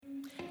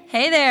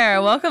Hey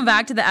there, welcome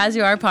back to the As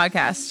You Are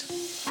podcast.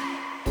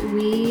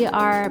 We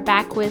are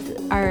back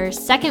with our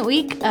second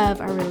week of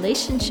our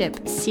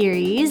relationship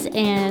series,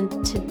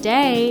 and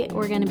today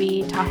we're going to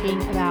be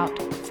talking about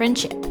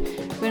friendship.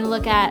 We're going to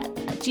look at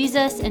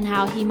Jesus and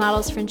how he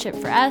models friendship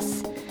for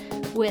us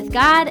with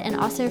God and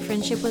also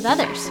friendship with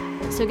others.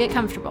 So get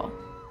comfortable.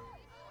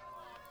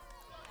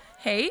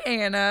 Hey,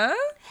 Anna.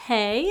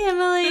 Hey,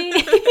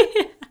 Emily.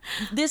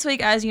 This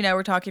week, as you know,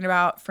 we're talking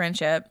about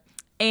friendship.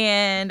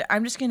 And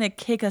I'm just going to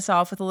kick us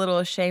off with a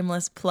little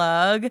shameless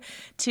plug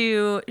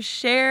to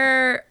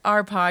share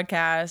our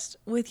podcast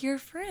with your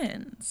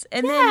friends.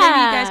 And then maybe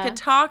you guys could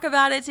talk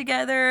about it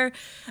together.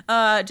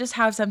 Just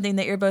have something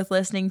that you're both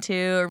listening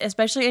to,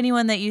 especially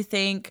anyone that you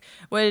think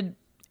would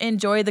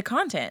enjoy the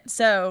content.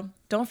 So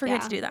don't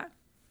forget to do that.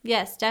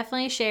 Yes,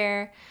 definitely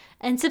share.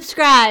 And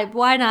subscribe.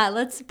 Why not?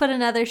 Let's put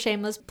another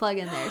shameless plug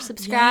in there.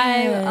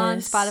 Subscribe on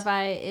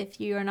Spotify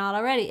if you are not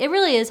already. It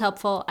really is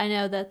helpful. I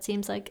know that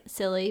seems like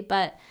silly,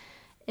 but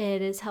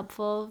it is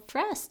helpful for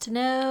us to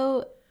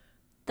know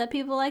that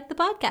people like the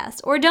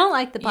podcast or don't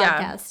like the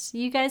podcast.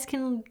 You guys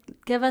can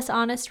give us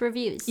honest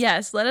reviews.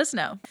 Yes, let us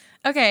know.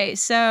 Okay,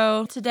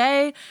 so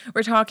today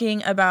we're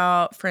talking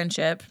about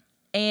friendship,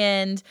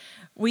 and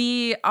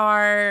we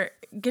are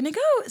going to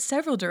go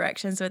several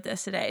directions with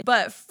this today.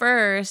 But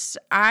first,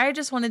 I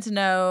just wanted to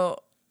know,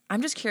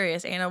 I'm just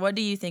curious, Anna, what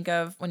do you think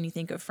of when you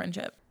think of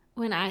friendship?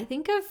 When I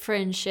think of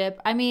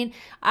friendship, I mean,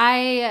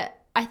 I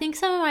think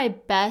some of my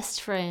best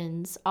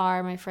friends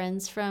are my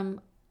friends from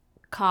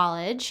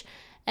college.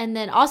 And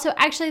then also,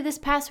 actually, this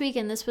past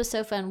weekend, this was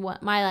so fun.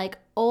 My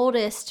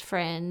oldest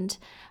friend,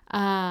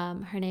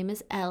 her name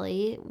is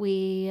Ellie.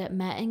 We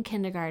met in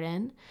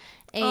kindergarten.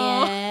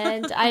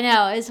 And I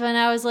know, it's when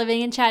I was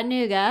living in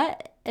Chattanooga.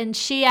 And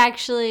she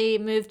actually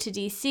moved to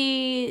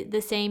DC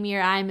the same year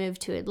I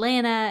moved to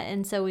Atlanta.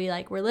 And so we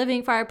were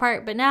living far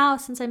apart. But now,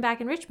 since I'm back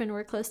in Richmond,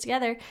 we're close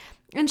together.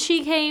 And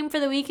she came for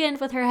the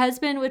weekend with her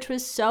husband, which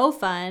was so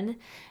fun.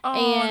 Oh,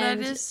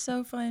 and that is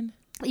so fun.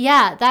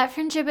 Yeah, that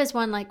friendship is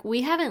one,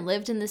 we haven't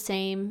lived in the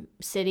same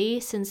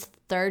city since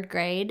third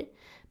grade,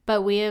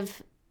 but we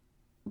have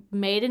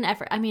made an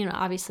effort. I mean,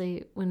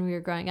 obviously, when we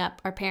were growing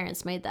up, our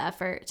parents made the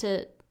effort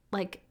to,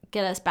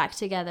 get us back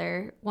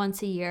together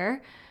once a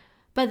year.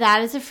 But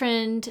that is a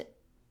friend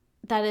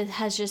that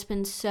has just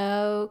been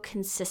so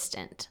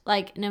consistent.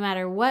 No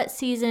matter what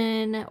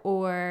season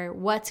or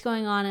what's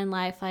going on in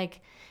life,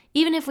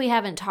 even if we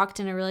haven't talked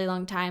in a really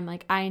long time,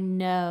 I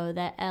know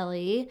that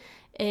Ellie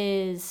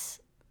is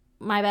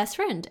my best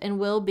friend and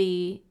will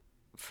be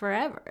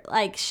forever.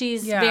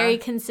 She's very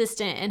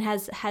consistent and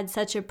has had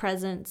such a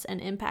presence and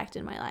impact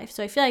in my life.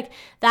 So I feel like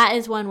that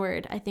is one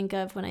word I think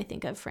of when I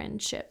think of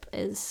friendship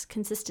is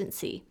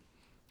consistency.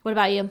 What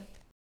about you?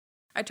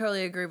 I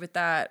totally agree with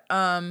that.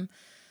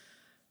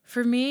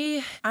 For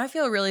me, I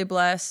feel really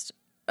blessed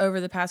over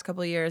the past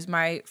couple of years.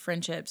 My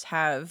friendships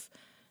have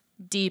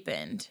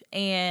deepened,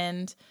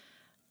 and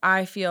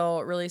I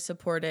feel really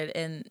supported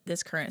in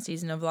this current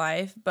season of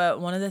life.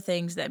 But one of the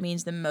things that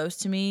means the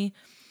most to me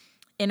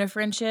in a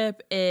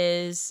friendship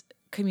is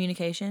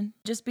communication.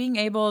 Just being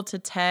able to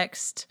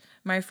text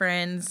my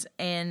friends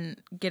and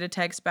get a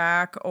text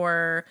back,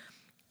 or,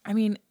 I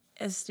mean,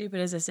 as stupid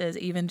as this is,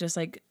 even just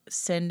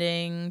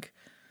sending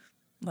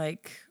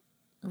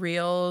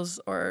reels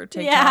or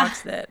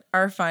TikToks that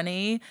are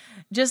funny,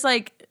 just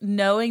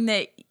knowing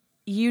that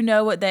you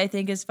know what they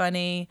think is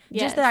funny,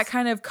 just that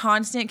kind of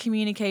constant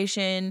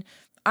communication.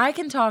 I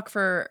can talk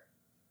for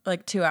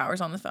 2 hours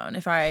on the phone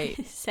if I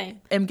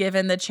am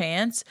given the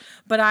chance,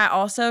 but I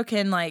also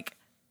can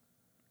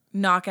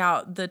knock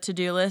out the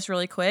to-do list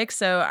really quick.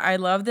 So I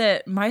love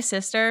that my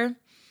sister,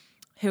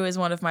 who is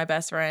one of my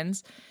best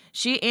friends,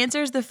 she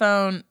answers the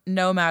phone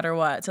no matter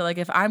what. So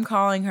if I'm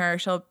calling her,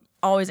 she'll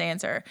always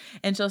answer,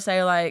 and she'll say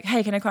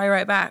hey, can I call you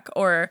right back?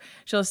 Or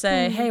she'll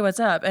say, hey, what's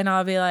up? And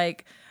I'll be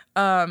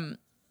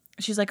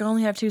she's I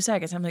only have 2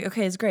 seconds. I'm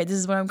okay, it's great. This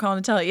is what I'm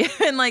calling to tell you.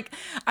 And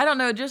I don't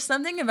know, just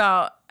something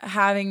about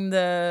having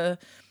the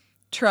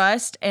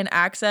trust and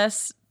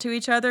access to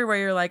each other where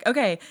you're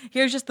okay,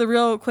 here's just the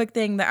real quick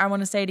thing that I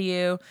want to say to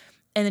you.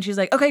 And then she's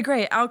okay,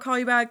 great, I'll call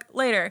you back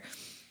later.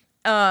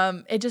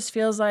 It just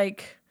feels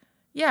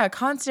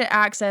constant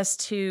access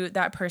to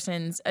that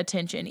person's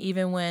attention,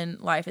 even when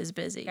life is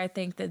busy. I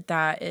think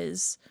that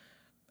is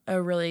a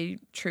really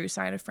true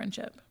sign of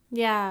friendship.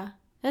 Yeah,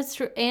 that's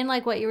true. And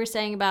what you were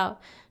saying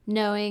about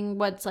knowing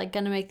what's going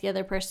to make the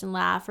other person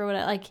laugh or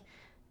what,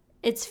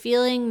 it's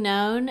feeling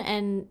known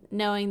and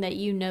knowing that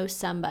you know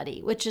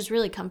somebody, which is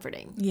really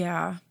comforting.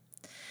 Yeah.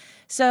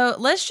 So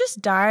let's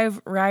just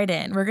dive right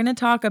in. We're going to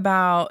talk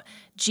about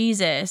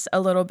Jesus a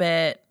little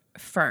bit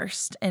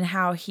first and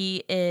how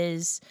he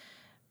is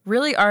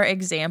really our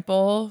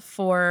example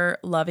for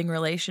loving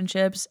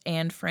relationships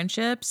and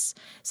friendships.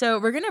 So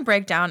we're going to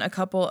break down a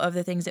couple of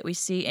the things that we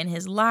see in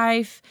his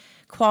life,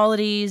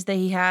 qualities that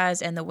he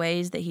has, and the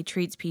ways that he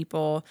treats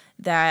people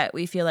that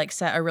we feel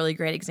set a really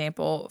great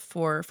example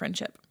for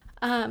friendship.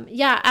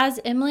 As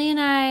Emily and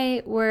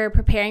I were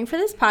preparing for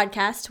this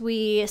podcast,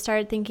 we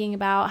started thinking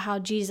about how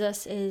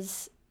Jesus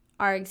is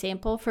our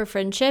example for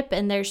friendship.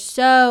 And there's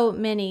so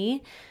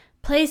many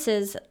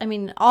places, I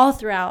mean, all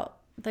throughout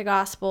the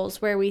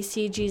Gospels where we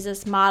see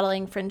Jesus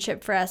modeling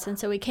friendship for us. And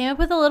so we came up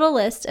with a little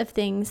list of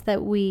things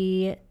that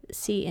we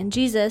see in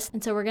Jesus.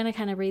 And so we're going to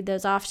kind of read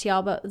those off to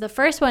y'all. But the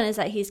first one is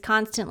that he's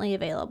constantly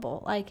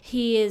available. Like,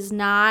 he is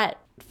not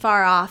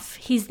far off.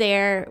 He's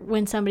there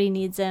when somebody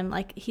needs him.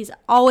 Like, he's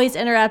always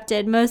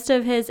interrupted. Most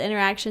of his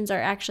interactions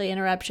are actually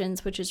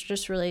interruptions, which is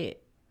just really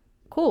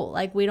cool.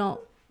 Like,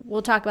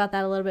 we'll talk about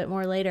that a little bit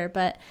more later.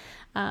 But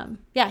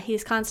yeah,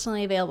 he's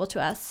constantly available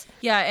to us.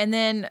 Yeah. And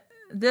then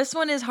this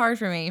one is hard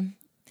for me.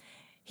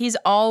 He's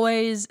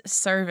always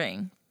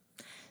serving.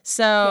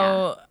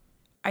 So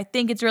I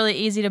think it's really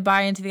easy to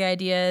buy into the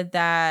idea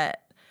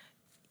that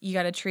you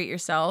got to treat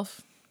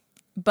yourself.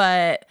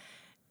 But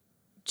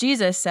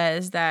Jesus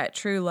says that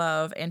true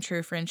love and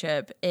true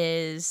friendship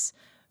is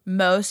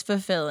most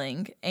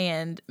fulfilling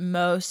and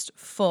most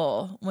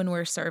full when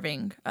we're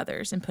serving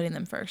others and putting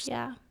them first.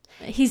 Yeah.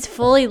 He's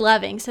fully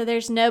loving. So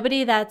there's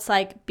nobody that's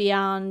like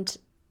beyond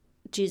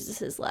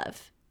Jesus's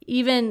love.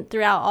 Even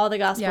throughout all the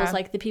Gospels,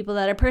 like the people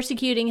that are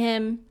persecuting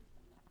him,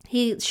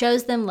 he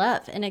shows them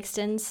love and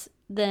extends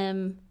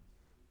them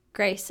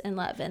grace and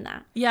love in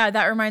that. Yeah,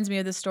 that reminds me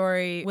of the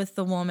story with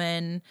the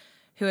woman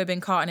who had been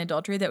caught in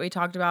adultery that we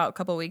talked about a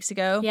couple weeks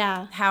ago.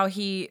 Yeah. How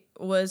he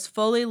was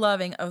fully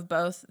loving of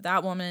both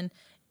that woman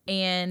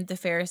and the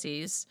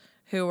Pharisees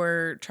who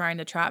were trying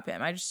to trap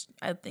him.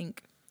 I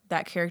think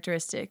that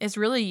characteristic is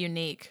really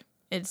unique.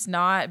 It's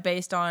not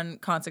based on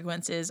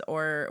consequences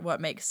or what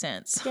makes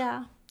sense.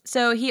 Yeah.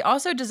 So he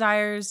also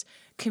desires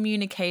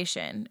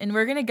communication. And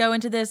we're going to go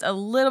into this a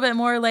little bit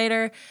more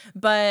later,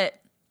 but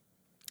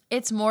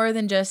it's more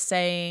than just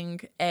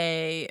saying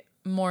a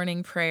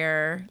morning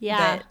prayer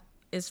that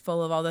is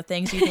full of all the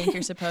things you think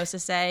you're supposed to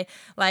say.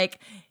 Like,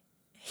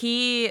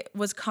 he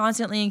was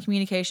constantly in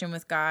communication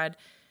with God.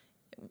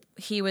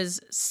 He was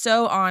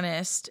so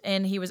honest,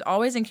 and he was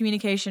always in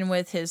communication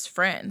with his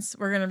friends.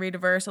 We're going to read a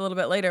verse a little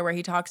bit later where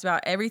he talks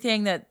about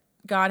everything that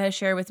God has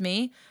shared with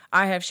me,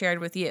 I have shared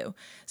with you.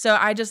 So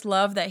I just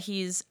love that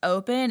he's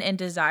open and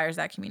desires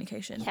that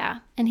communication. Yeah.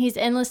 And he's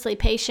endlessly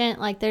patient.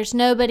 Like, there's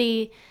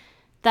nobody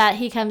that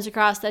he comes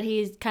across that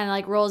he's kind of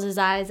like rolls his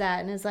eyes at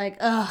and is like,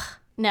 ugh.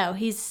 No,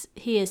 he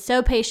is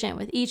so patient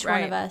with each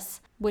one of us,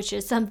 which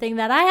is something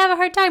that I have a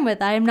hard time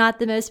with. I am not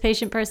the most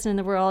patient person in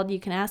the world. You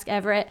can ask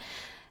Everett.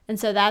 And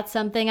so that's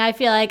something I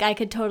feel like I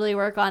could totally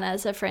work on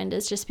as a friend,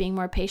 is just being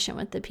more patient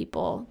with the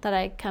people that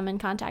I come in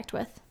contact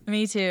with.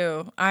 Me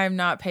too. I'm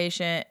not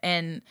patient,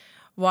 and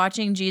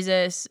watching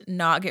Jesus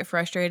not get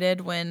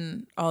frustrated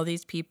when all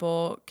these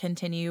people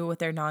continue with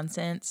their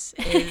nonsense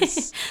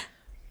is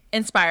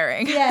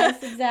inspiring.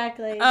 Yes,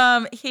 exactly.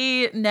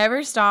 He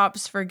never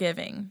stops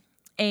forgiving,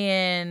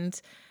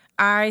 and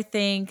I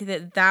think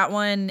that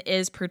one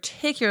is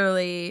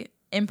particularly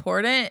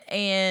important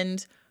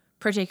and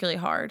particularly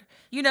hard.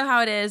 You know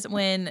how it is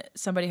when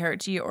somebody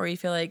hurts you, or you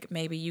feel like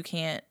maybe you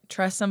can't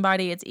trust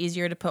somebody. It's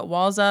easier to put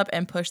walls up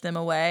and push them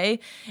away.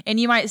 And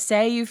you might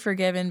say you've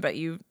forgiven, but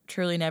you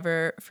truly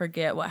never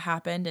forget what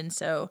happened. And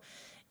so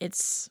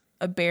it's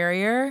a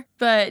barrier.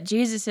 But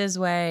Jesus's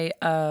way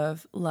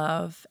of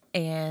love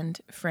and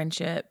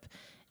friendship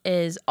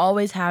is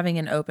always having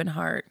an open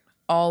heart,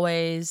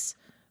 always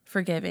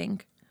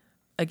forgiving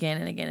again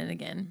and again and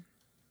again.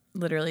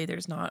 Literally,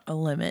 there's not a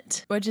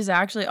limit, which is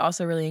actually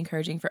also really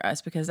encouraging for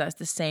us, because that's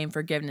the same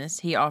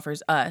forgiveness he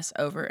offers us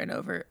over and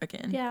over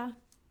again. Yeah.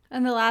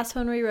 And the last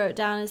one we wrote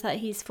down is that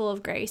he's full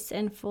of grace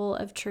and full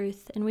of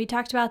truth. And we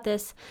talked about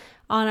this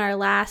on our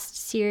last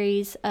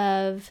series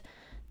of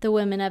the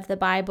women of the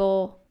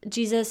Bible.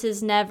 Jesus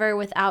is never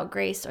without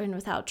grace or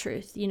without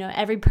truth. You know,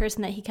 every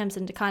person that he comes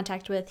into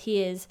contact with,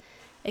 he is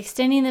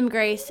extending them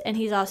grace, and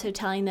he's also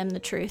telling them the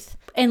truth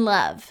in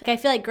love. I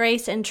feel like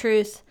grace and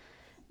truth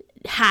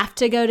have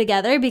to go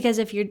together, because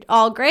if you're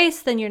all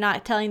grace, then you're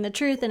not telling the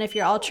truth, and if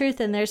you're all truth,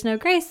 then there's no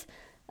grace.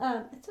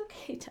 It's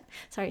okay.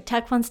 Sorry,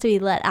 Tuck wants to be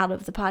let out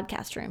of the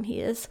podcast room. He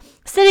is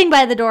sitting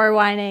by the door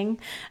whining.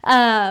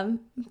 But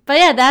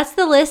yeah, that's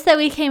the list that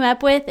we came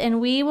up with, and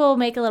we will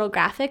make a little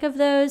graphic of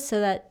those so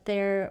that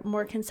they're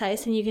more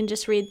concise and you can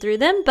just read through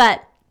them.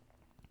 But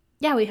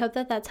yeah, we hope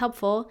that that's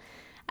helpful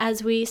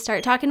as we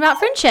start talking about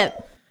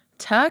friendship.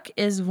 Tuck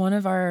is one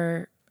of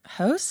our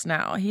hosts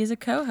now. He's a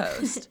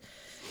co-host.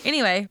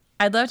 Anyway,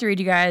 I'd love to read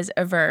you guys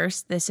a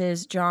verse. This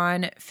is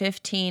John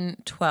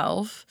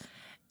 15:12.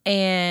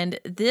 And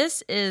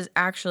this is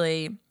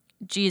actually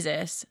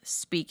Jesus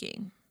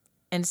speaking.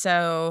 And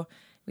so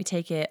we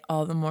take it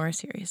all the more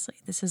seriously.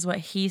 This is what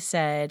he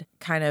said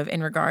kind of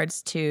in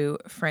regards to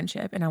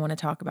friendship. And I want to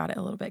talk about it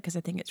a little bit because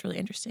I think it's really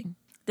interesting.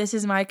 This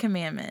is my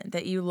commandment,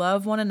 that you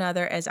love one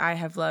another as I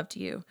have loved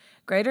you.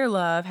 Greater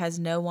love has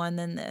no one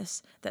than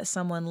this, that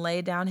someone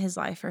lay down his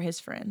life for his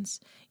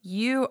friends.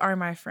 You are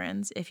my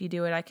friends if you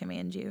do what I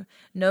command you.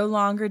 No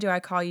longer do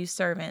I call you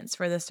servants,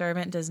 for the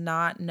servant does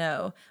not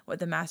know what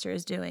the master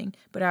is doing,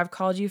 but I have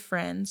called you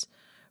friends,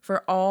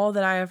 for all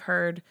that I have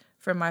heard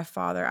from my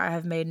Father I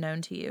have made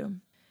known to you.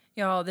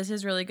 Y'all, this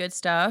is really good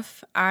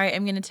stuff. I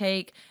am going to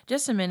take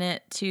just a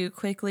minute to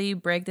quickly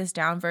break this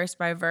down verse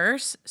by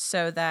verse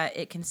so that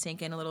it can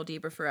sink in a little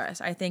deeper for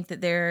us. I think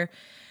that there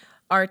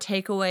are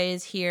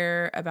takeaways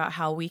here about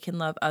how we can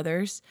love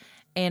others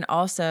and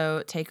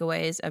also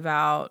takeaways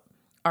about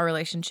our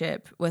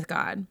relationship with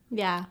God.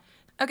 Yeah.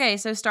 Okay,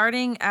 so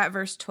starting at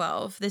verse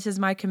 12, this is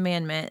my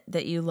commandment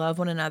that you love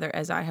one another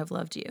as I have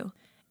loved you.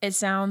 It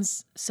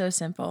sounds so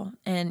simple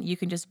and you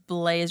can just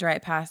blaze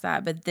right past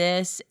that, but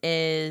this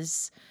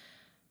is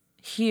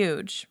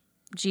huge.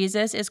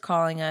 Jesus is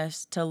calling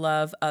us to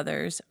love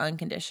others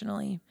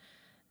unconditionally.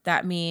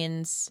 That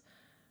means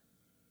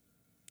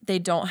they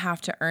don't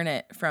have to earn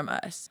it from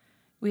us.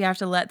 We have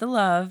to let the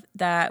love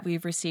that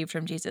we've received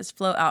from Jesus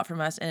flow out from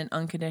us in an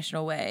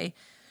unconditional way.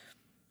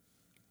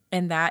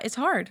 And that is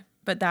hard,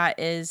 but that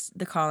is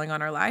the calling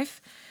on our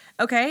life.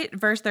 Okay,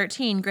 verse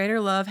 13,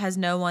 greater love has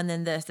no one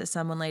than this, that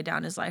someone laid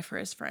down his life for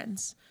his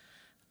friends.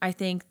 I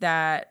think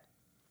that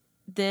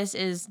this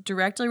is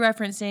directly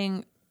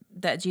referencing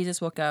that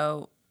Jesus will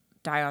go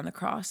die on the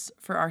cross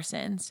for our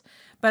sins.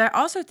 But I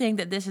also think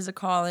that this is a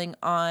calling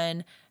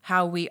on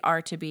how we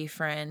are to be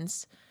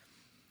friends,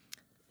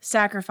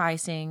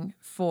 sacrificing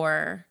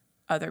for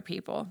other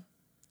people.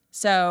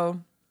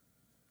 So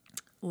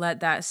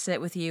let that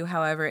sit with you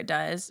however it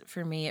does.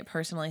 For me, it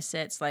personally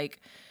sits like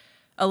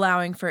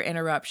allowing for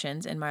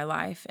interruptions in my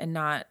life and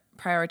not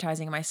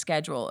prioritizing my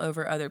schedule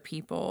over other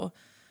people.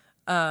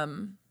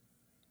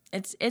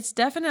 It's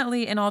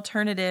definitely an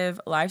alternative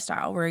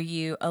lifestyle where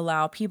you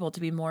allow people to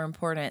be more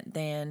important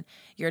than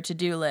your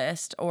to-do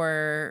list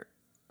or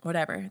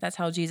whatever. That's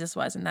how Jesus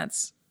was, and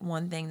that's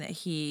one thing that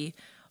he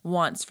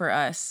wants for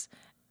us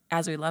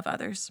as we love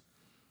others.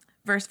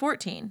 Verse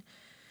 14,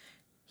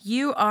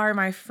 you are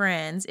my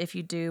friends if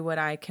you do what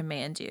I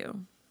command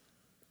you.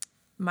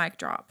 Mic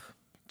drop.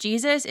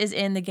 Jesus is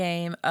in the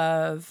game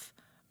of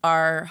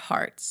our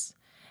hearts.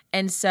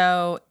 And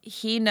so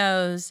he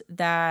knows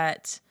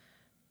that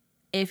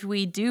if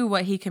we do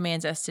what he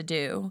commands us to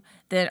do,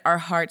 then our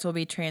hearts will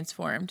be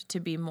transformed to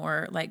be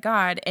more like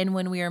God. And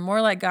when we are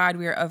more like God,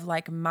 we are of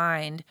like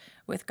mind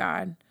with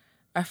God,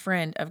 a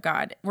friend of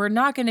God. We're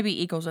not going to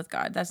be equals with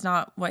God. That's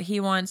not what he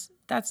wants.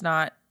 That's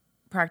not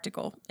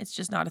practical. It's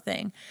just not a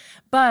thing.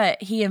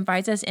 But he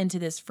invites us into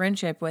this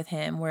friendship with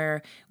him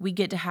where we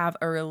get to have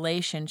a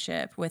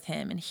relationship with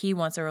him, and he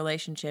wants a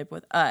relationship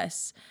with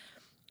us,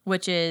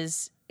 which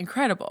is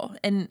incredible.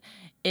 And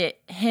it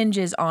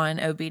hinges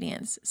on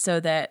obedience so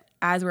that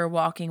as we're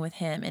walking with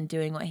him and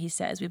doing what he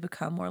says, we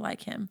become more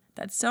like him.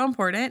 That's so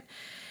important.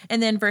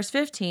 And then verse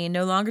 15,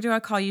 no longer do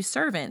I call you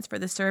servants, for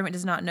the servant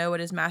does not know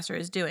what his master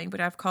is doing, but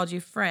I've called you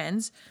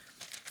friends.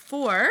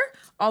 For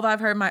all that I've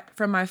heard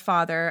from my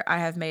Father, I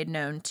have made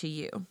known to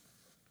you.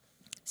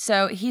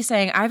 So he's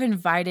saying, I've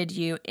invited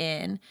you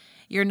in.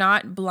 You're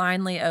not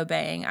blindly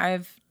obeying.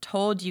 I've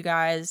told you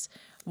guys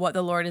what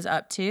the Lord is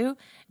up to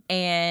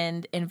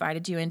and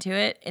invited you into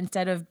it.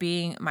 Instead of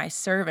being my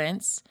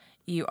servants,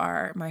 you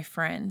are my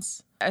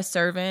friends. A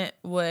servant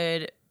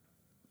would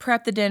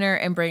prep the dinner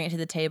and bring it to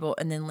the table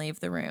and then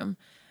leave the room.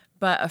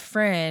 But a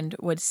friend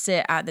would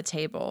sit at the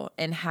table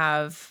and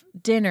have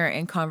dinner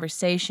and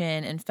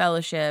conversation and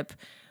fellowship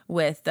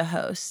with the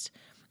host.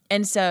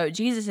 And so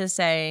Jesus is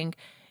saying,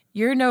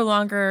 you're no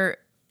longer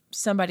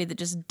somebody that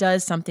just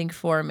does something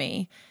for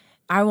me.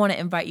 I want to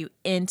invite you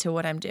into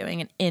what I'm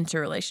doing and into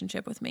a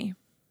relationship with me.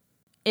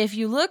 If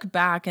you look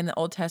back in the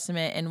Old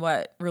Testament and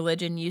what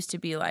religion used to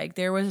be like,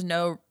 there was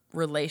no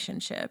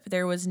relationship.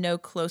 There was no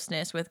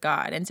closeness with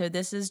God. And so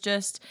this is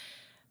just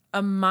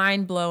a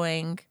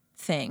mind-blowing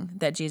thing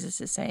that Jesus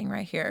is saying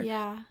right here.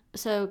 Yeah.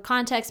 So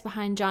context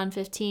behind John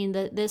 15,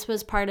 that this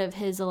was part of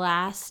his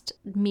last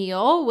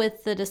meal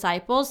with the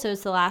disciples. So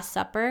it's the Last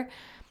Supper.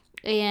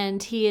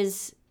 And he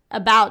is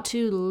about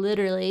to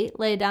literally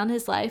lay down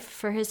his life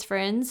for his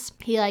friends.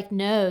 He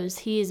knows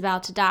he is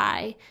about to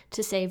die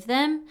to save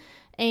them.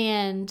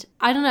 And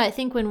I don't know, I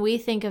think when we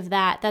think of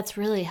that, that's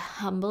really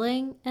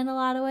humbling in a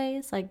lot of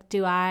ways.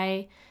 Do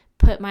I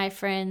put my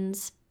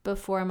friends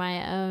before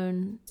my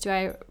own? Do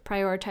I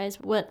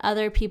prioritize what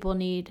other people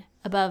need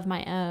above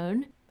my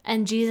own?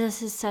 And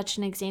Jesus is such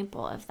an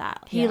example of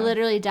that. He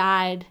literally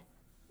died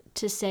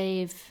to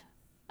save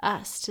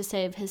us, to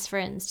save his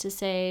friends, to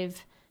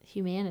save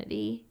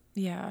humanity.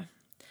 Yeah.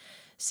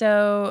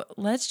 So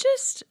let's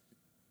just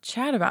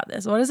chat about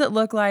this. What does it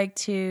look like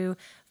to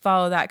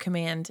follow that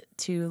command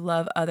to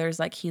love others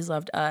like he's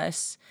loved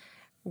us?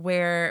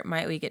 Where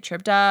might we get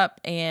tripped up?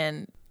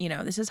 And,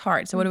 this is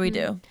hard. So what do we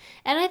do?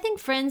 And I think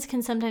friends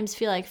can sometimes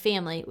feel like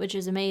family, which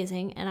is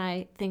amazing. And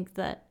I think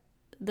that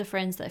the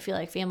friends that feel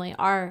like family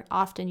are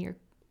often your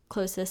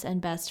closest and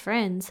best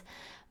friends.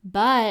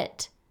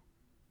 But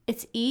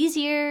it's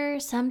easier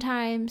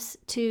sometimes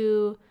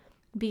to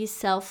be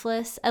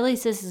selfless. At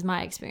least this is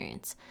my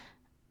experience.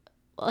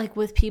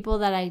 With people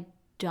that I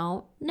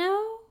don't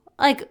know.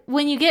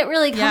 When you get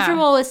really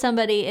comfortable with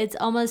somebody, it's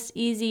almost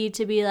easy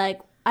to be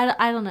like,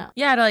 I don't know.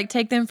 Yeah, to like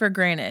take them for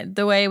granted.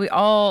 The way we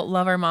all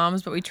love our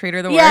moms, but we treat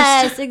her the worst.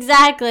 Yes,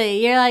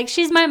 exactly. You're like,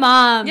 she's my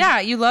mom. Yeah,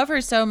 you love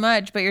her so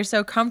much, but you're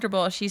so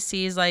comfortable. She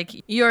sees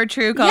like your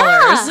true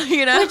colors,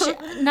 you know? Which,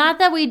 not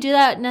that we do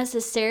that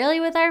necessarily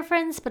with our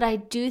friends, but I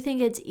do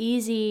think it's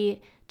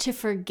easy to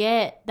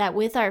forget that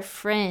with our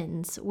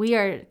friends, we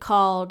are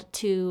called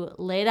to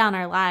lay down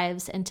our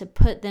lives and to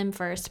put them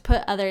first,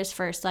 put others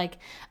first. Like,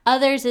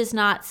 others is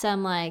not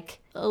some like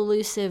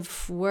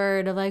elusive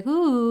word of like,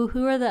 ooh,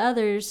 who are the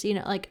others? You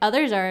know, like,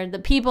 others are the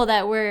people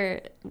that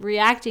we're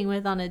reacting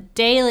with on a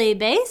daily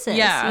basis,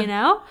 you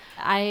know?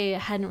 I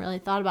hadn't really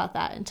thought about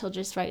that until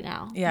just right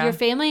now. Yeah. Your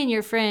family and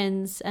your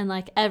friends and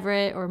like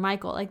Everett or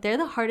Michael, like, they're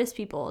the hardest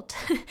people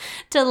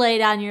to lay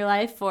down your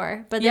life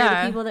for, but they're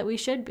the people that we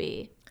should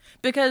be.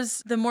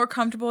 Because the more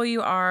comfortable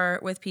you are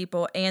with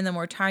people and the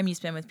more time you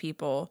spend with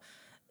people,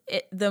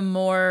 the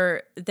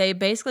more they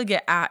basically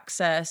get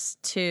access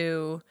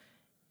to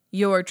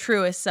your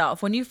truest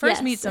self. When you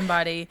first meet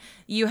somebody,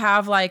 you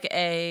have like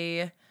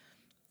a,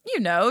 you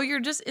know,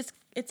 you're just,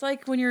 it's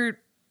like when you're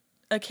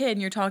a kid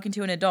and you're talking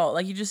to an adult,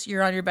 like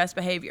you're on your best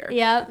behavior.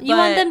 Yeah. You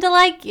want them to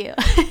like you.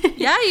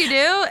 Yeah, you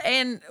do.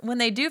 And when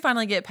they do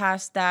finally get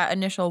past that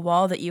initial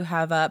wall that you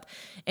have up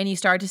and you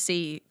start to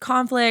see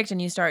conflict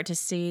and you start to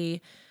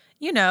see,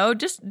 you know,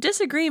 just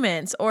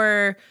disagreements,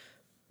 or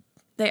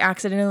they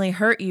accidentally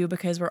hurt you,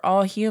 because we're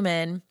all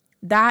human,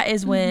 that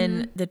is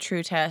when the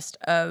true test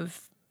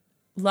of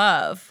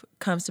love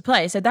comes to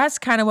play. So that's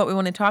kind of what we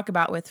want to talk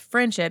about with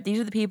friendship. These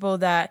are the people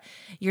that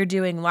you're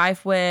doing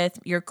life with,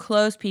 your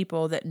close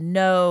people that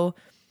know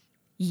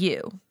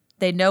you.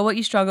 They know what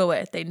you struggle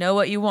with. They know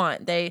what you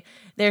want.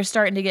 They're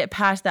starting to get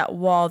past that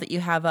wall that you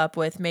have up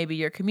with maybe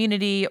your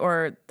community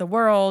or the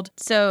world.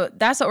 So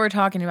that's what we're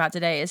talking about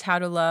today, is how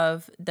to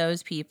love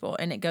those people.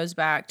 And it goes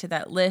back to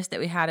that list that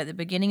we had at the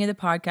beginning of the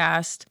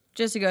podcast.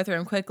 Just to go through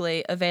them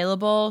quickly: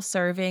 available,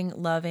 serving,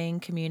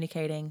 loving,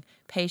 communicating,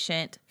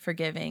 patient,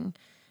 forgiving,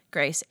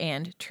 grace,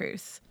 and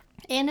truth.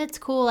 And it's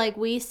cool. Like,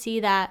 we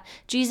see that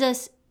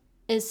Jesus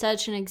is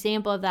such an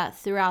example of that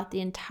throughout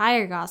the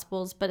entire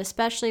Gospels, but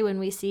especially when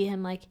we see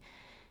him like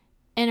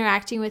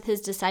interacting with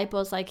his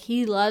disciples. Like,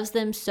 he loves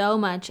them so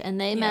much and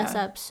they mess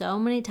up so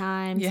many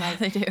times. Yeah, like,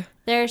 they do.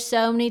 There are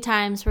so many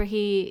times where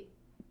he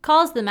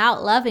calls them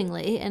out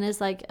lovingly and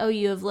is like, oh,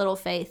 you have little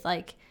faith.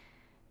 Like,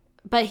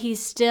 but he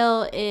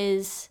still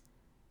is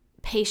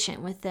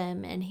patient with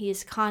them and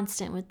he's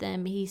constant with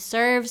them. He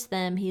serves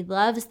them. He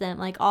loves them.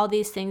 Like, all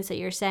these things that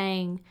you're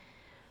saying,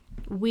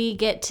 we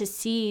get to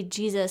see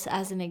Jesus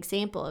as an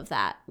example of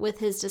that with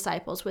his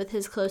disciples, with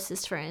his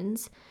closest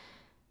friends.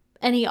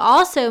 And he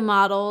also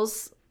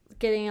models,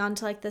 getting on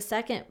to like the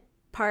second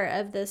part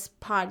of this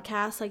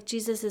podcast, like,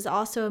 Jesus is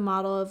also a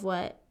model of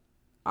what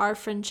our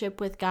friendship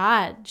with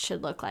God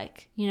should look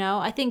like. You know,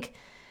 I think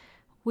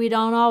we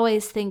don't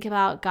always think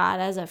about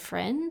God as a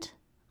friend.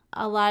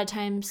 A lot of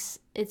times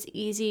it's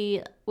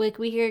easy, like,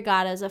 we hear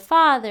God as a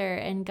father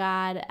and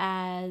God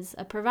as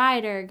a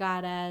provider,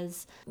 God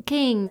as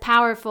king,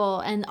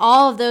 powerful, and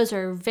all of those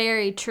are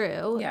very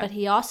true, but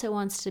he also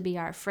wants to be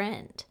our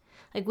friend.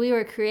 Like, we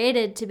were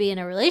created to be in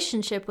a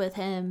relationship with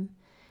him,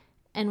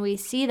 and we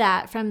see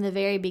that from the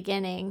very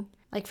beginning,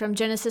 like from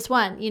Genesis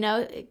 1, you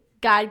know,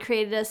 God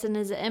created us in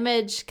his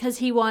image because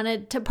he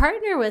wanted to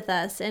partner with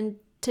us and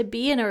to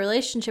be in a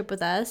relationship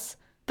with us.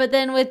 But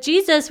then with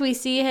Jesus, we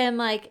see him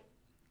like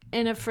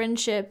in a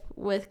friendship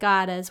with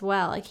God as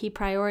well. Like, he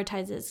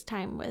prioritizes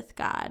time with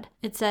God.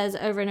 It says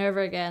over and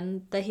over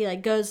again that he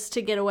like goes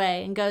to get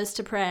away and goes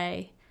to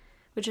pray,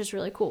 which is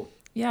really cool.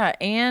 Yeah,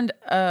 and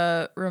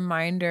a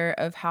reminder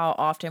of how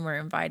often we're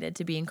invited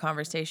to be in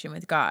conversation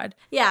with God.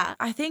 Yeah.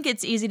 I think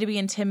it's easy to be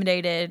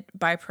intimidated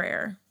by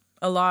prayer.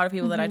 A lot of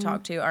people that I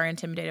talk to are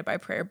intimidated by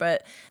prayer,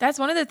 but that's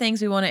one of the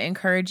things we want to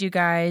encourage you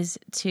guys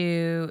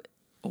to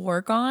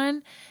work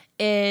on,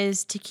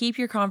 is to keep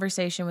your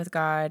conversation with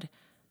God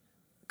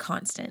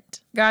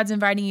constant. God's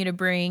inviting you to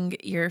bring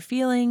your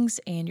feelings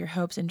and your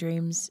hopes and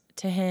dreams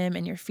to him,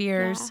 and your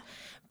fears,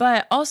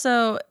 but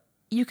also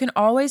you can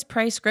always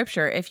pray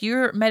scripture. If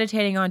you're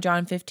meditating on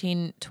John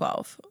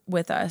 15:12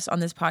 with us on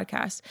this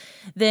podcast,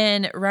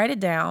 then write it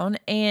down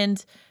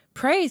and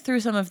pray through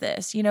some of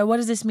this. You know, what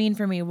does this mean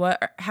for me?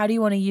 How do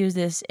you want to use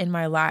this in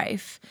my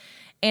life?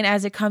 And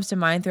as it comes to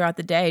mind throughout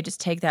the day, just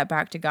take that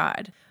back to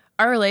God.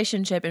 Our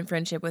relationship and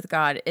friendship with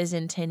God is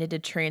intended to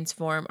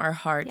transform our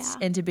hearts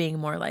into being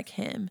more like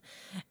him.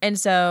 And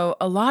so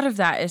a lot of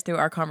that is through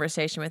our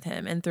conversation with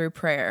him and through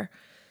prayer.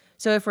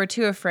 So if we're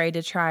too afraid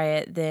to try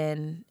it,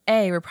 then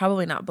A, we're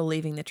probably not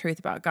believing the truth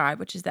about God,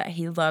 which is that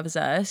he loves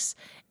us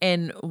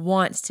and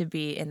wants to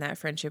be in that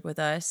friendship with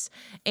us.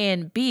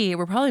 And B,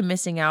 we're probably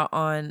missing out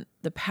on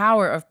the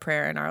power of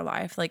prayer in our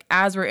life. Like,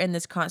 as we're in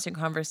this constant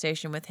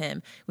conversation with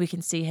him, we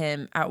can see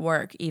him at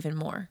work even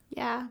more.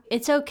 Yeah.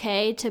 It's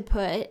okay to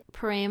put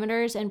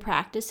parameters and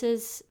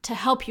practices to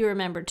help you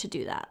remember to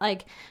do that.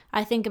 Like,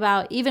 I think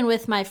about, even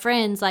with my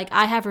friends, like,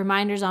 I have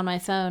reminders on my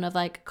phone of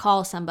like,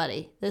 call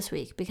somebody this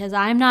week, because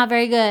I'm not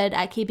very good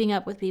at keeping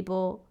up with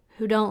people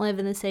who don't live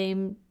in the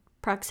same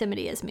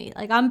proximity as me.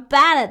 Like, I'm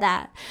bad at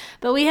that.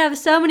 But we have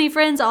so many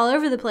friends all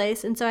over the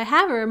place. And so I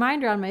have a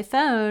reminder on my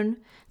phone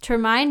to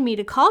remind me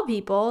to call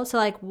people. So,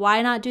 like,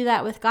 why not do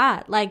that with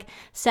God? Like,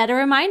 set a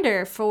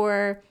reminder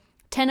for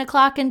 10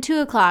 o'clock and 2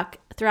 o'clock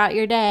throughout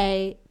your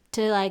day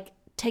to, like,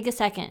 take a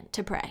second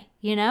to pray,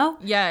 you know?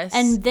 Yes.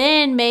 And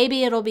then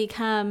maybe it'll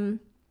become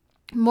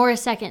more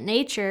second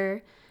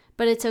nature,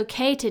 but it's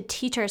okay to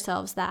teach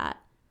ourselves that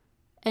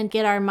and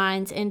get our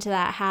minds into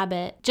that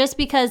habit. Just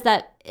because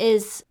that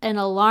is an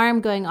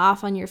alarm going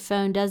off on your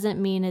phone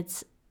doesn't mean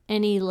it's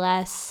any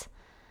less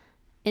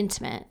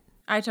intimate.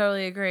 I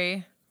totally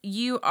agree.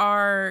 You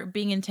are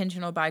being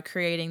intentional by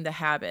creating the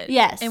habit.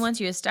 Yes. And once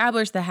you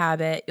establish the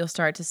habit, you'll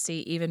start to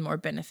see even more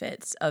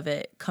benefits of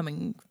it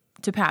coming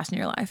to pass in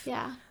your life.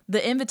 Yeah.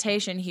 The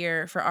invitation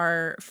here for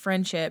our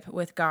friendship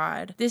with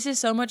God, this is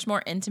so much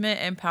more intimate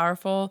and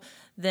powerful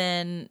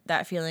than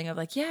that feeling of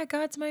like, yeah,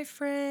 God's my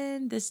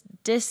friend, this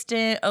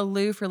distant,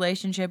 aloof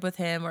relationship with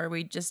him where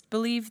we just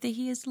believe that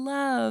he is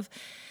love.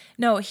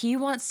 No, he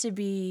wants to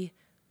be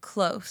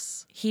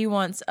close. He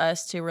wants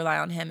us to rely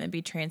on him and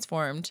be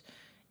transformed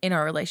in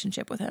our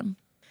relationship with him.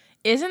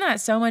 Isn't that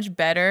so much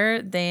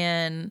better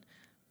than,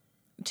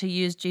 to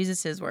use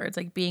Jesus's words,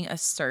 like being a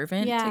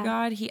servant to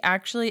God? He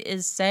actually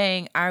is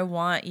saying, I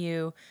want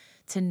you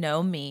to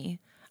know me.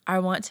 I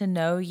want to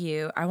know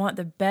you. I want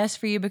the best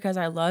for you because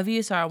I love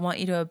you, so I want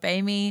you to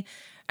obey me.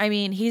 I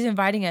mean, he's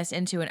inviting us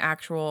into an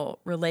actual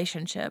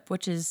relationship,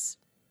 which is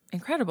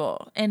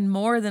incredible and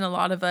more than a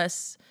lot of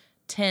us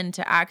tend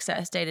to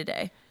access day to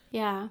day.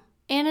 Yeah.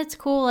 And it's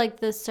cool, like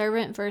the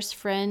servant versus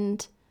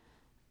friend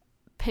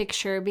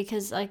picture,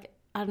 because, like,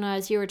 I don't know,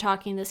 as you were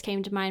talking, this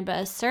came to mind, but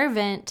a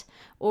servant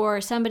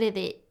or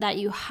somebody that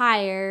you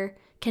hire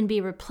can be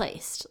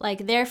replaced.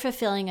 Like, they're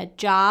fulfilling a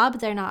job,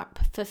 they're not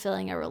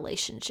fulfilling a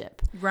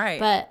relationship. Right.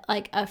 But,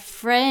 like, a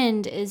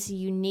friend is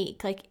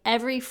unique. Like,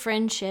 every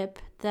friendship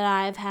that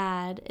I've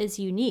had is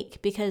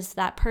unique because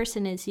that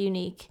person is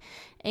unique.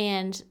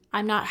 And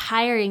I'm not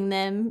hiring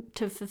them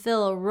to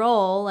fulfill a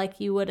role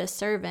like you would a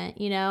servant,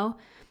 you know?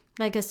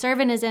 Like, a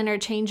servant is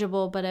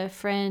interchangeable, but a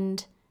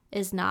friend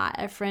is not.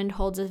 A friend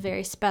holds a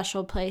very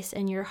special place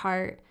in your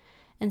heart.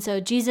 And so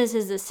Jesus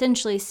is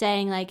essentially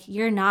saying, like,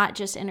 you're not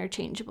just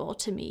interchangeable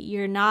to me.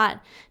 You're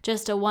not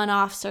just a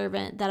one-off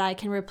servant that I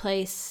can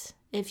replace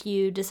if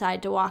you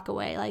decide to walk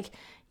away. Like,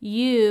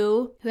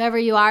 you, whoever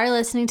you are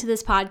listening to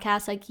this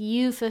podcast, like,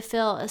 you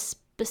fulfill a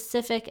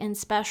specific and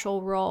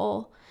special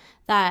role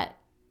that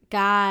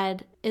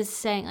God is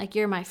saying, like,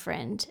 you're my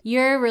friend.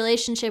 Your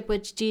relationship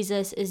with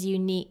Jesus is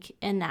unique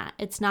in that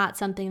it's not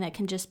something that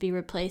can just be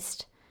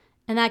replaced.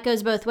 And that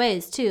goes both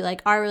ways too.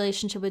 Like, our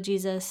relationship with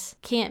Jesus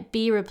can't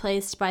be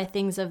replaced by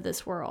things of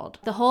this world.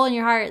 The hole in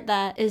your heart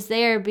that is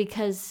there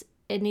because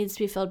it needs to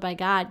be filled by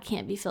God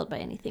can't be filled by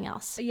anything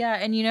else. Yeah,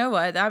 and you know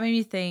what? That made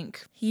me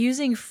think,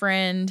 using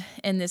friend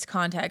in this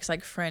context,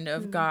 like friend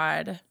of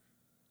God,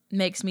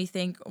 makes me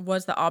think,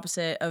 what's the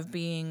opposite of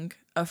being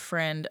a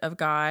friend of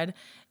God?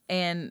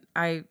 And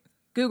I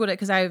Googled it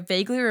because I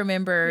vaguely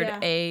remembered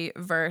a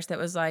verse that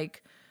was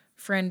like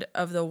friend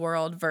of the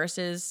world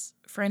versus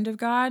friend of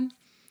God.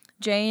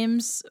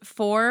 James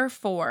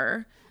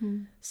 4:4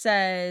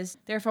 says,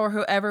 therefore,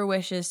 whoever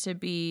wishes to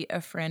be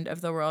a friend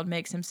of the world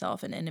makes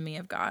himself an enemy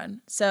of God.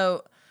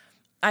 So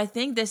I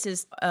think this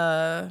is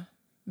a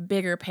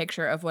bigger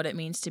picture of what it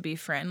means to be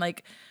friend.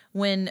 Like,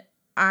 when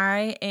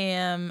I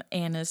am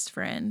Anna's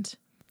friend,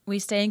 we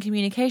stay in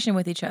communication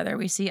with each other.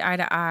 We see eye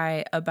to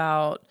eye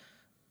about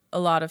a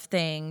lot of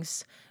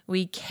things.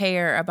 We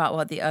care about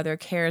what the other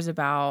cares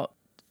about.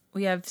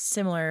 We have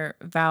similar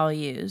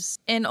values.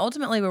 And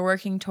ultimately, we're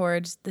working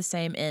towards the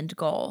same end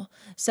goal.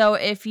 So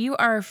if you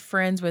are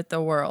friends with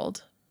the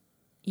world,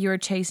 you're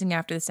chasing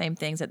after the same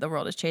things that the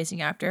world is chasing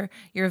after.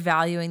 You're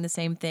valuing the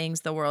same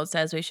things the world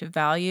says we should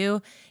value.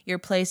 You're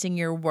placing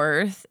your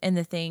worth in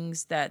the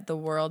things that the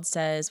world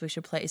says we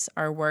should place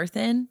our worth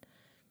in.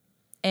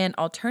 And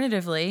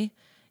alternatively,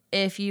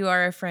 if you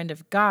are a friend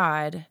of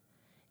God,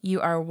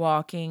 you are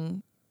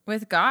walking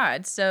with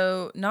God.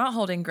 So not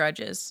holding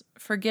grudges,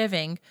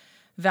 forgiving,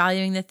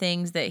 valuing the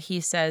things that he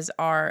says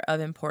are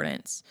of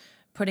importance,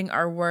 putting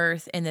our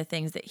worth in the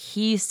things that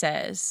he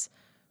says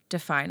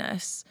define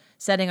us,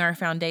 setting our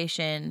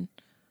foundation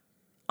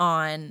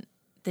on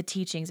the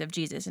teachings of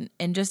Jesus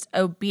and just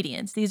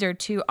obedience. These are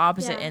two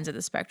opposite ends of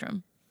the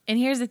spectrum. And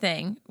here's the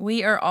thing.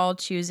 We are all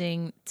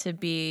choosing to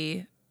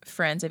be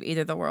friends of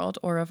either the world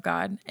or of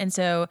God. And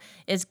so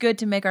it's good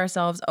to make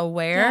ourselves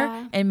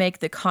aware and make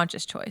the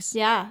conscious choice.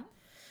 Yeah.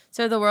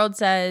 So the world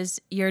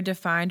says you're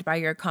defined by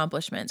your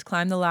accomplishments.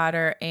 Climb the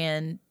ladder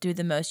and do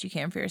the most you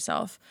can for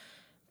yourself.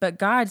 But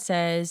God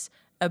says,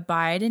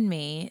 abide in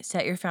me,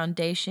 set your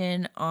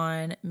foundation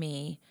on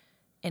me,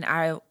 and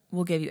I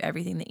will give you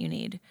everything that you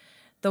need.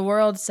 The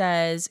world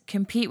says,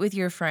 compete with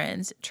your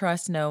friends,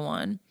 trust no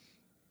one.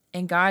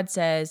 And God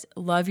says,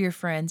 love your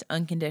friends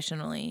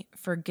unconditionally,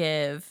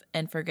 forgive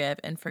and forgive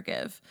and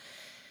forgive.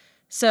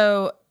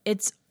 So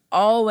it's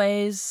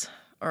always,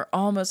 or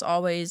almost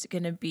always,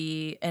 going to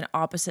be an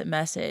opposite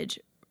message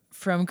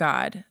from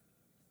God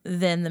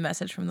than the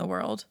message from the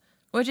world,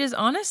 which is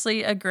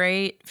honestly a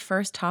great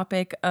first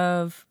topic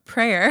of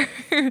prayer.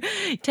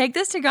 Take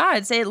this to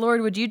God. Say,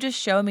 Lord, would you just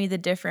show me the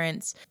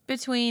difference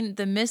between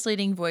the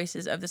misleading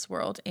voices of this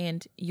world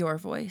and your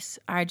voice?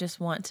 I just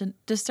want to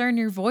discern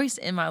your voice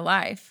in my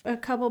life. A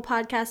couple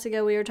podcasts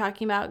ago, we were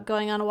talking about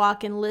going on a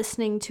walk and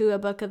listening to a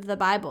book of the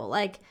Bible.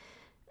 Like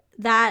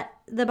that,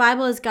 the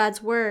Bible is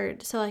God's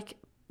word. So like,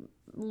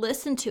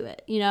 listen to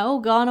it,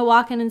 go on a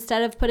walk, and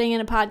instead of putting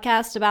in a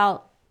podcast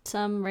about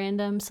some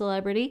random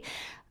celebrity,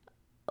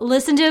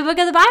 listen to a book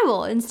of the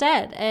Bible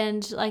instead.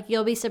 And like,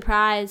 you'll be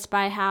surprised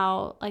by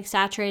how like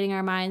saturating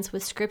our minds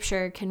with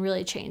scripture can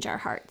really change our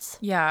hearts.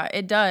 Yeah,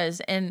 it does.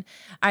 And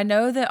I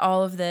know that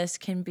all of this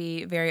can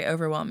be very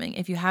overwhelming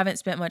if you haven't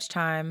spent much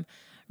time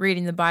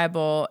reading the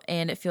Bible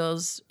and it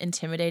feels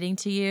intimidating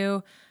to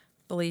you.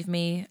 Believe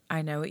me,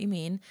 I know what you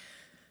mean.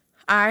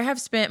 I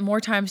have spent more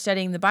time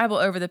studying the Bible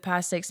over the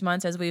past 6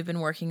 months as we've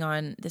been working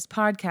on this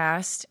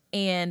podcast.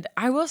 And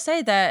I will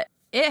say that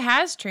it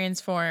has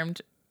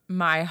transformed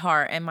my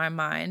heart and my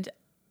mind.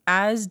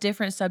 As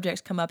different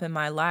subjects come up in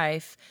my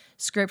life,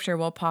 scripture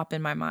will pop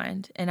in my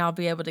mind and I'll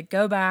be able to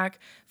go back,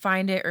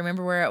 find it,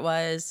 remember where it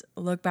was,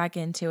 look back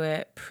into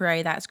it,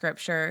 pray that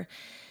scripture.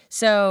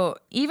 So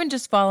even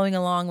just following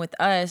along with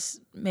us,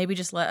 maybe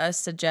just let us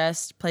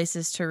suggest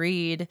places to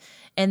read.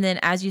 And then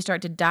as you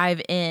start to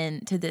dive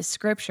into this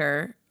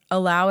scripture,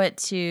 allow it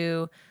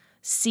to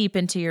seep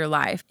into your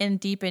life and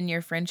deepen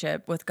your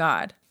friendship with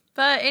God.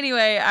 But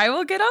anyway, I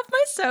will get off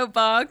my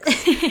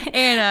soapbox.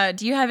 And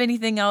do you have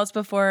anything else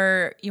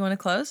before you want to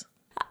close?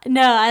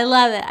 No, I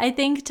love it. I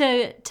think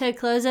to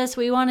close us,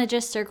 we want to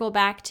just circle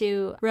back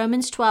to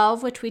Romans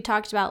 12, which we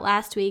talked about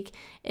last week,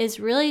 is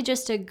really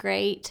just a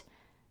great,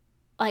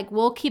 like,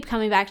 we'll keep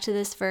coming back to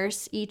this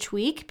verse each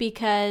week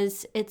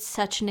because it's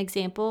such an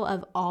example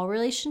of all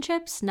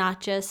relationships, not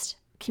just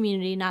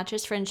community, not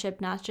just friendship,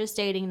 not just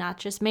dating, not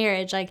just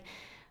marriage. Like,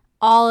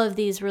 all of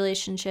these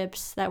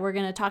relationships that we're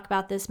going to talk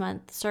about this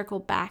month circle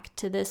back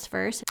to this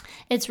verse.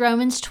 It's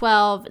Romans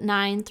 12,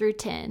 9 through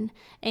 10.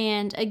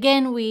 And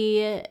again,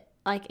 we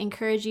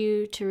encourage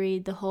you to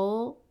read the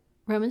whole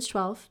Romans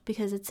 12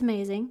 because it's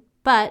amazing.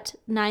 But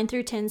 9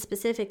 through 10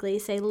 specifically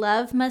say,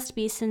 love must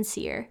be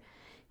sincere.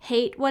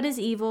 Hate what is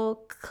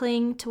evil,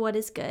 cling to what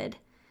is good.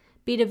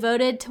 Be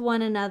devoted to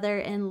one another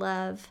in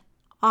love.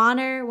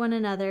 Honor one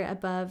another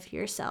above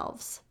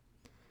yourselves.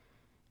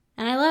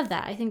 And I love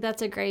that. I think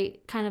that's a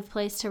great kind of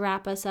place to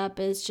wrap us up,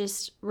 is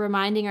just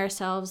reminding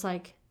ourselves,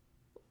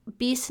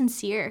 be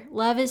sincere.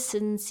 Love is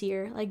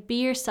sincere. Be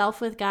yourself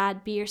with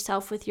God, be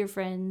yourself with your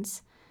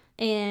friends,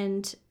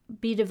 and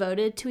be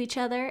devoted to each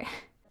other.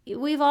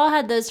 We've all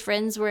had those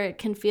friends where it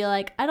can feel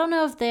like, I don't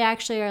know if they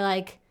actually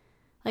are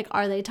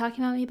are they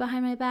talking about me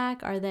behind my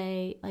back? Are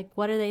they,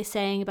 what are they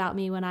saying about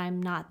me when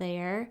I'm not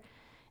there?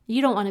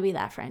 You don't want to be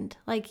that friend.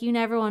 You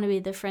never want to be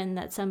the friend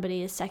that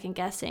somebody is second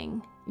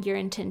guessing your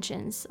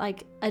intentions.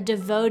 A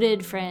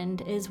devoted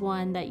friend is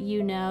one that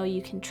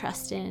you can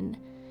trust in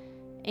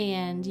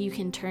and you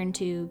can turn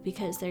to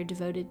because they're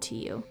devoted to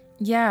you.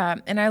 Yeah,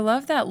 and I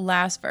love that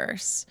last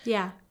verse.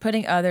 Yeah.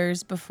 Putting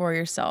others before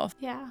yourself.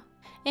 Yeah.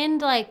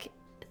 And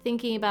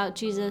thinking about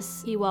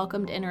Jesus, he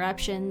welcomed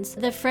interruptions.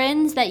 The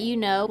friends that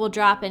will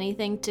drop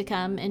anything to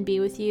come and be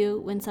with you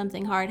when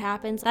something hard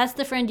happens, that's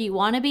the friend you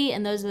want to be,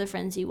 and those are the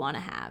friends you want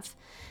to have.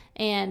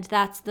 And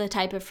that's the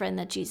type of friend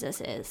that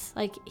Jesus is.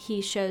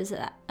 He shows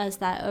us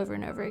that over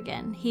and over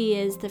again. He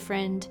is the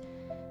friend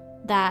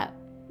that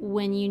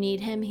when you need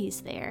him, he's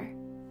there.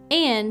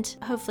 And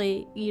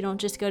hopefully you don't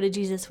just go to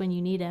Jesus when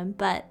you need him,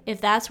 but if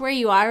that's where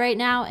you are right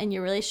now in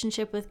your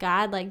relationship with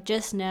God,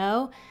 just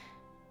know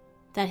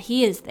that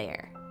he is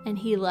there. And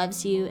he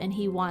loves you, and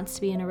he wants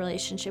to be in a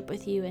relationship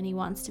with you, and he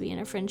wants to be in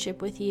a friendship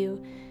with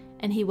you,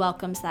 and he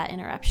welcomes that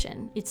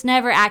interruption. It's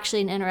never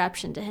actually an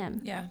interruption to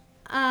him. Yeah.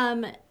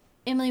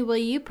 Emily, will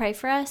you pray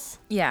for us?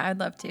 Yeah, I'd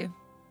love to.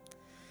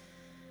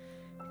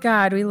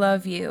 God, we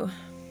love you.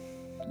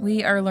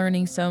 We are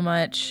learning so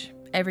much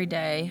every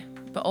day,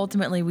 but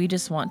ultimately we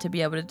just want to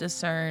be able to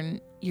discern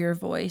your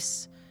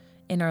voice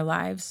in our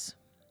lives.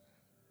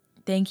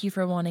 Thank you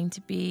for wanting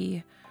to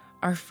be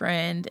our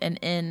friend and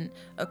in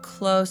a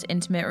close,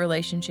 intimate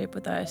relationship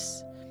with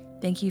us.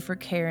 Thank you for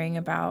caring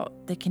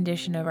about the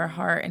condition of our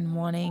heart and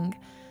wanting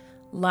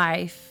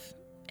life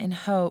and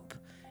hope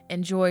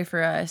and joy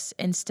for us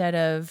instead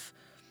of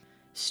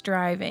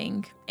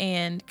striving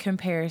and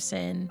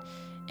comparison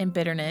and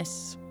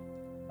bitterness.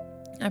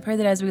 I pray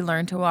that as we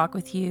learn to walk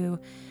with you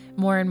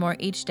more and more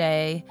each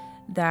day,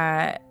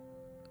 that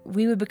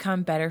we would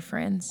become better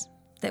friends,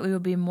 that we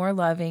would be more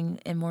loving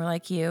and more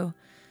like you.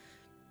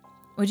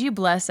 Would you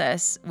bless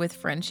us with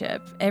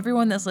friendship?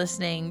 Everyone that's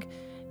listening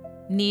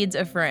needs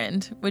a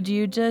friend. Would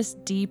you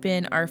just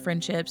deepen our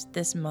friendships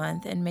this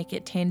month and make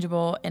it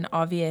tangible and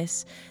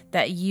obvious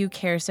that you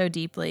care so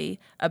deeply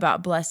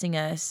about blessing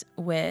us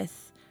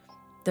with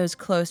those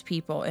close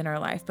people in our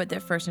life, but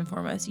that first and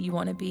foremost, you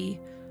want to be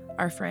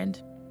our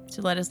friend.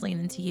 So let us lean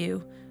into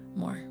you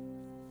more.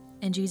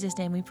 In Jesus'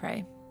 name we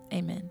pray.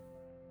 Amen.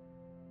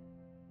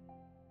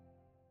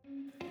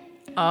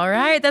 All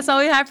right, that's all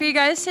we have for you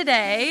guys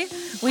today.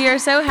 We are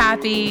so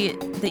happy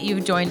that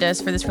you've joined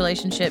us for this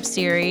relationship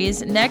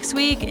series. Next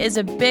week is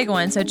a big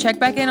one, so check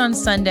back in on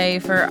Sunday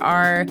for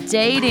our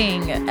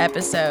dating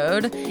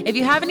episode. If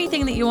you have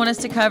anything that you want us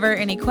to cover,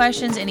 any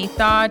questions, any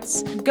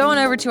thoughts, go on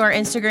over to our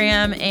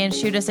Instagram and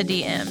shoot us a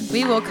DM.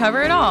 We will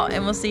cover it all,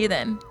 and we'll see you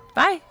then.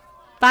 Bye.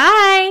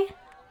 Bye.